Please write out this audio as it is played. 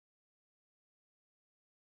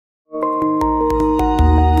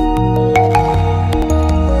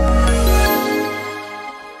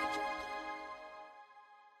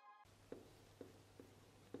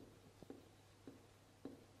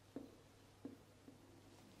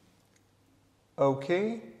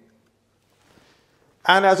Okay.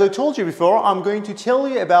 And as I told you before, I'm going to tell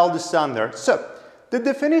you about the standard. So, the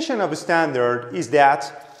definition of a standard is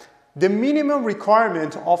that the minimum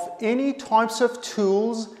requirement of any types of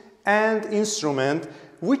tools and instrument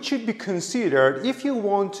which should be considered if you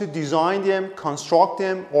want to design them, construct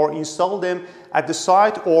them, or install them at the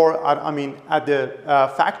site or at the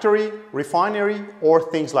factory, refinery, or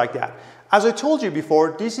things like that. As I told you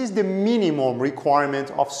before, this is the minimum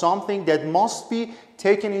requirement of something that must be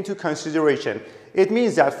taken into consideration. It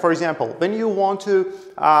means that, for example, when you want to,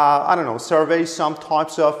 survey some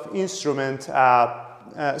types of instrument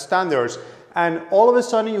standards, and all of a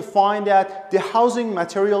sudden you find that the housing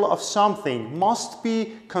material of something must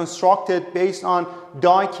be constructed based on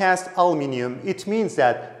die-cast aluminum. It means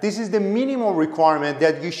that this is the minimum requirement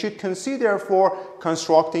that you should consider for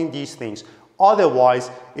constructing these things.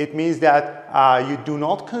 Otherwise, it means that you do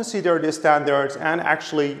not consider the standards, and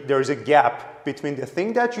actually there is a gap between the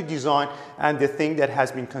thing that you design and the thing that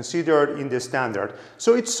has been considered in the standard.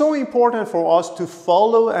 So it's so important for us to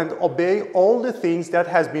follow and obey all the things that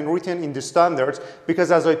has been written in the standards,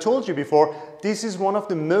 because as I told you before, this is one of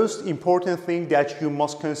the most important things that you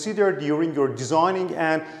must consider during your designing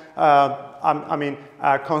and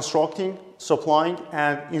constructing, supplying,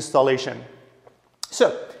 and installation.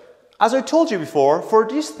 So, as I told you before, for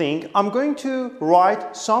this thing, I'm going to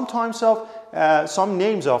write some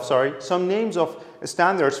names of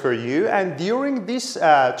standards for you, and during this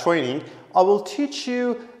training, I will teach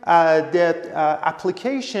you the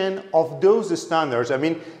application of those standards.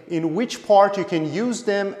 In which part you can use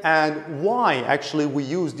them and why actually we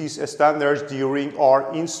use these standards during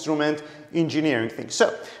our instrument engineering thing.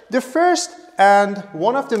 So, the first and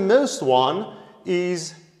one of the most one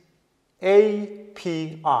is API.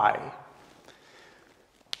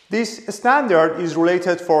 This standard is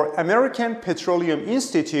related for American Petroleum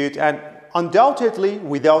Institute, and undoubtedly,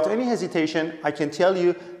 without any hesitation, I can tell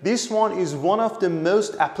you this one is one of the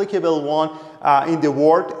most applicable one in the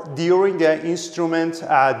world during the instrument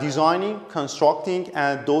designing, constructing,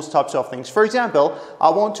 and those types of things. For example, I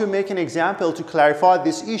want to make an example to clarify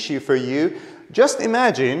this issue for you. Just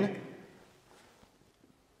imagine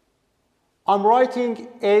I'm writing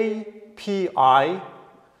API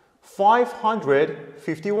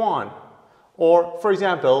 551, or for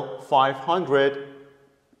example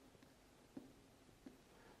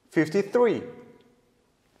 553.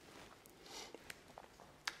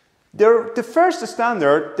 The first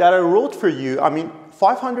standard that I wrote for you,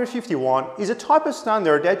 551, is a type of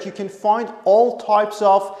standard that you can find all types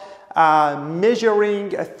of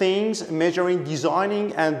measuring things, measuring,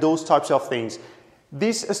 designing, and those types of things.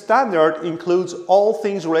 This standard includes all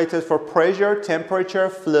things related for pressure, temperature,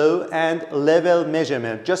 flow, and level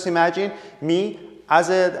measurement. Just imagine me as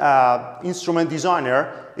an instrument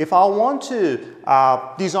designer, if I want to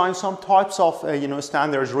design some types of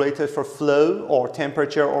standards related for flow or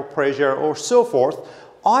temperature or pressure or so forth,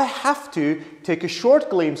 I have to take a short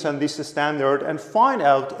glimpse on this standard and find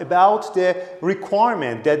out about the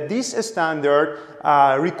requirement that this standard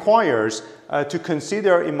requires to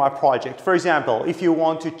consider in my project. For example, if you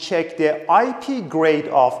want to check the IP grade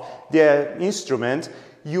of the instrument,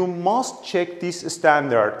 you must check this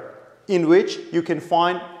standard, in which you can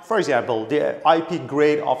find, for example, the IP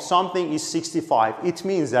grade of something is 65. It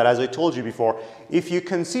means that, as I told you before, if you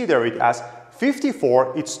consider it as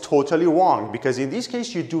 54, it's totally wrong, because in this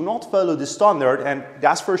case you do not follow the standard, and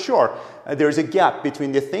that's for sure. There is a gap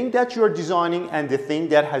between the thing that you are designing and the thing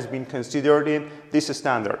that has been considered in this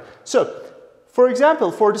standard. So, for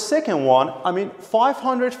example, for the second one,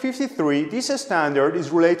 553, this standard is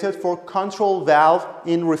related for control valve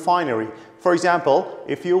in refinery. For example,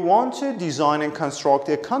 if you want to design and construct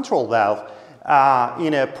a control valve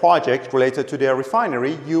in a project related to the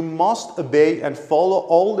refinery, you must obey and follow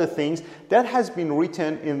all the things that has been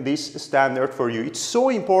written in this standard for you. It's so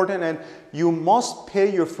important, and you must pay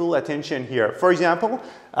your full attention here. For example,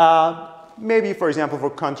 for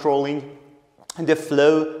controlling the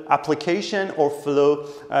flow application or flow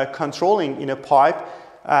controlling in a pipe,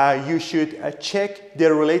 you should check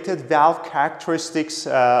the related valve characteristics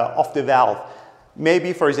of the valve.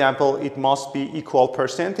 Maybe, for example, it must be equal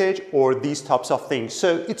percentage or these types of things.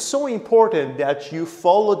 So it's so important that you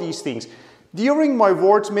follow these things. During my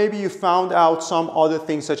words, maybe you found out some other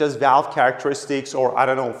things such as valve characteristics, or I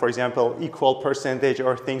don't know, for example, equal percentage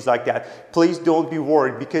or things like that. Please don't be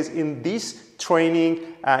worried, because in this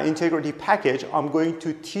training integrity package, I'm going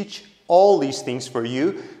to teach all these things for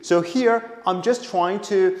you. So here I'm just trying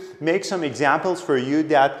to make some examples for you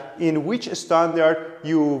that in which standard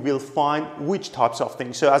you will find which types of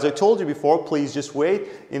things. So as I told you before, please just wait.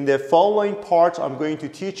 In the following parts I'm going to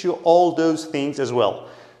teach you all those things as well.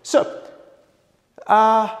 So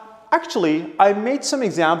actually, I made some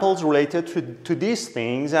examples related to these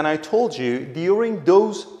things, and I told you during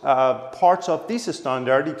those parts of this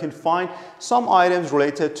standard you can find some items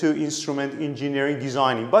related to instrument engineering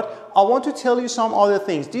designing. But I want to tell you some other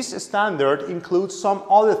things. This standard includes some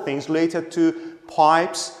other things related to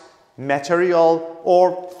pipes, material,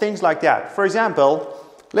 or things like that. For example,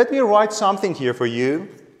 let me write something here for you.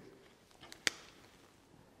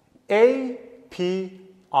 API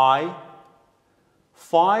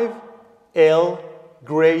 5L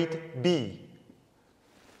grade B.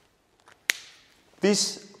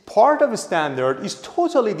 This part of a standard is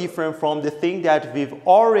totally different from the thing that we've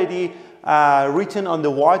already written on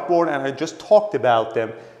the whiteboard, and I just talked about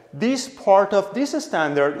them. This part of this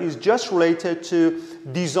standard is just related to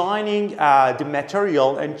designing the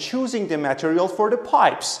material and choosing the material for the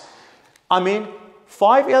pipes. I mean,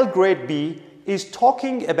 5L grade B is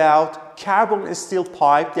talking about carbon steel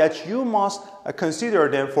pipe that you must consider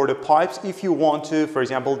them for the pipes if you want to, for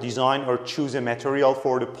example, design or choose a material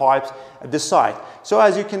for the pipes at the site. So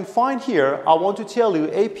as you can find here, I want to tell you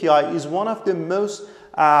API is one of the most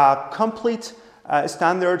complete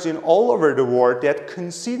standards in all over the world that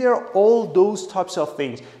consider all those types of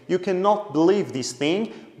things. You cannot believe this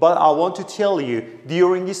thing, but I want to tell you,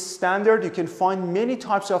 during this standard, you can find many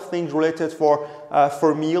types of things related for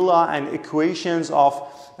formula and equations of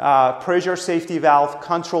pressure safety valve,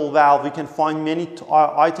 control valve. You can find many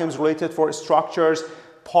items related for structures,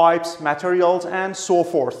 pipes, materials, and so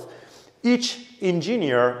forth. Each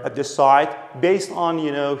engineer at the site, based on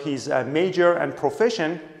his major and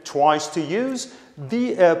profession, tries to use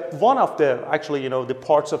one of the the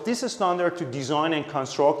parts of this standard to design and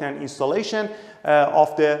construct an installation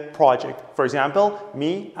of the project. For example,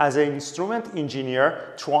 me as an instrument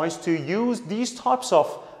engineer tries to use these types of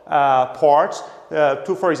parts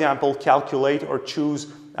to, for example, calculate or choose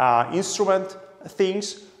instrument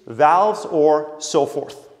things, valves, or so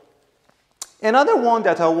forth. Another one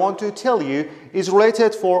that I want to tell you is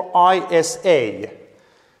related for ISA.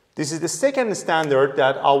 This is the second standard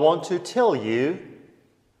that I want to tell you,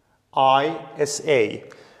 ISA.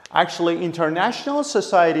 Actually, International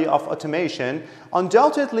Society of Automation.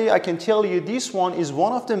 Undoubtedly, I can tell you this one is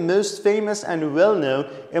one of the most famous and well-known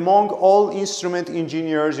among all instrument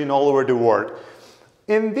engineers in all over the world.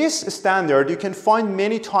 In this standard, you can find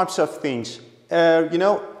many types of things.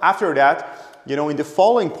 After that, in the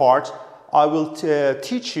following part, I will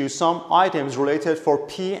teach you some items related for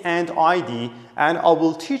P and ID, and I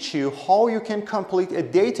will teach you how you can complete a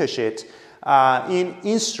datasheet in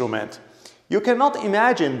instrument. You cannot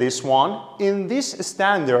imagine this one. In this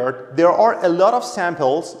standard, there are a lot of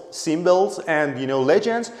samples, symbols, and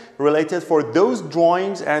legends related for those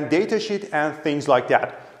drawings and datasheet and things like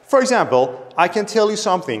that. For example, I can tell you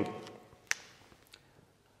something.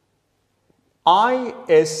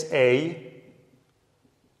 ISA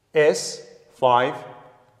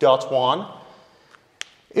S5.1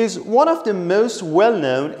 is one of the most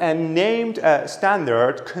well-known and named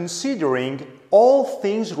standard considering all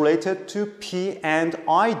things related to P and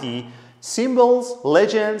ID, symbols,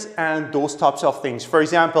 legends, and those types of things. For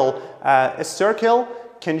example, a circle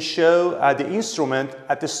can show the instrument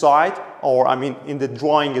at the site, or in the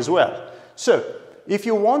drawing as well. So if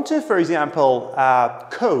you want to, for example,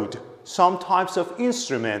 code some types of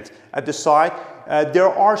instrument at the site, there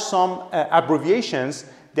are some abbreviations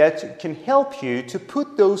that can help you to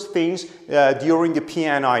put those things during the P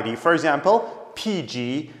and ID. For example,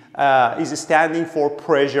 PG is standing for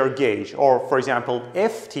pressure gauge, or for example,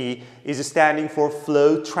 FT is standing for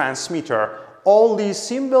flow transmitter. All these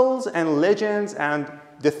symbols and legends and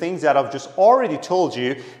the things that I've just already told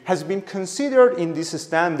you has been considered in this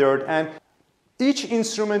standard, and each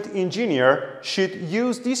instrument engineer should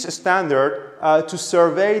use this standard to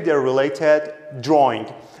survey their related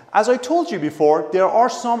drawing. As I told you before, there are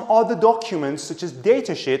some other documents such as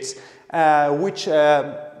datasheets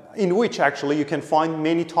in which actually you can find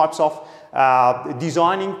many types of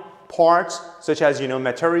designing parts such as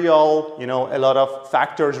material, a lot of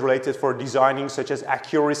factors related for designing such as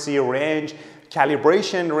accuracy, range,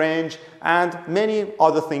 calibration range, and many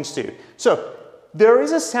other things too. So there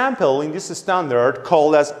is a sample in this standard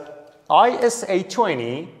called as ISA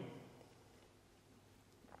 20,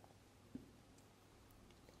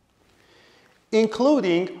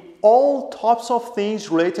 including all types of things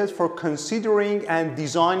related for considering and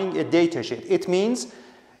designing a datasheet. It means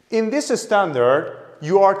in this standard,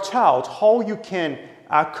 you are taught how you can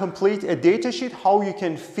complete a data sheet, how you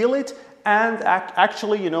can fill it, and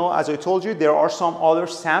actually, as I told you, there are some other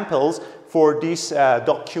samples for these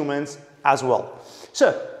documents as well.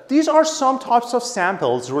 So these are some types of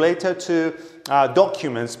samples related to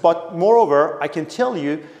documents, but moreover, I can tell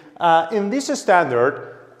you in this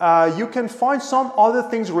standard, you can find some other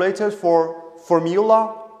things related for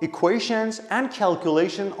formula, equations, and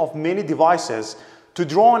calculation of many devices. To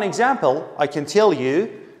draw an example, I can tell you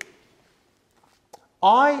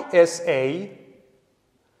ISA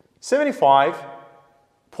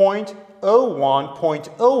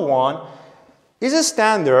 75.01.01 is a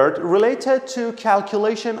standard related to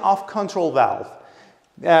calculation of control valve.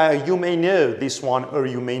 You may know this one or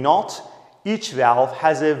you may not. Each valve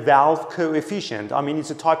has a valve coefficient. I mean, it's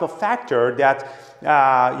a type of factor that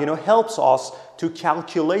helps us to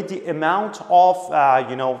calculate the amount of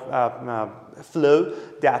flow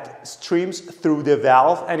that streams through the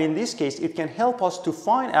valve, and in this case it can help us to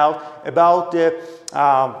find out about the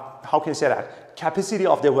capacity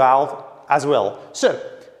of the valve as well. So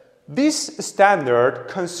this standard,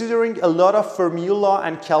 considering a lot of formula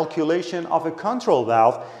and calculation of a control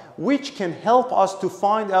valve, which can help us to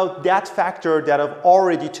find out that factor that I've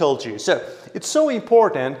already told you. So it's so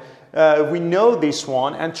important we know this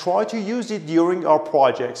one and try to use it during our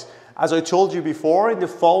projects. As I told you before, in the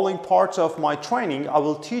following parts of my training, I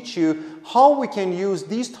will teach you how we can use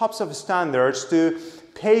these types of standards to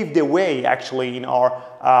pave the way actually in our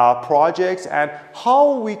projects, and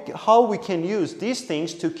how we can use these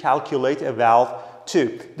things to calculate a valve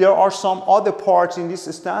too. There are some other parts in this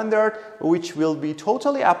standard which will be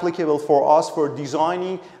totally applicable for us for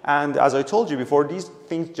designing, and as I told you before, these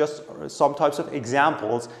things just are some types of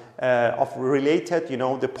examples of related,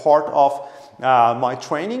 the part of my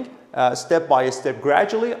training. Step by step,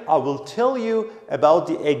 gradually, I will tell you about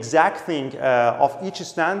the exact thing of each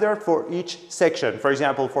standard for each section. For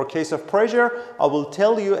example, for case of pressure, I will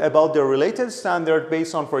tell you about the related standard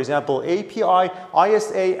based on, for example, API,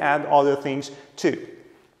 ISA, and other things too.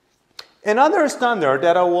 Another standard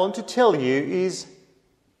that I want to tell you is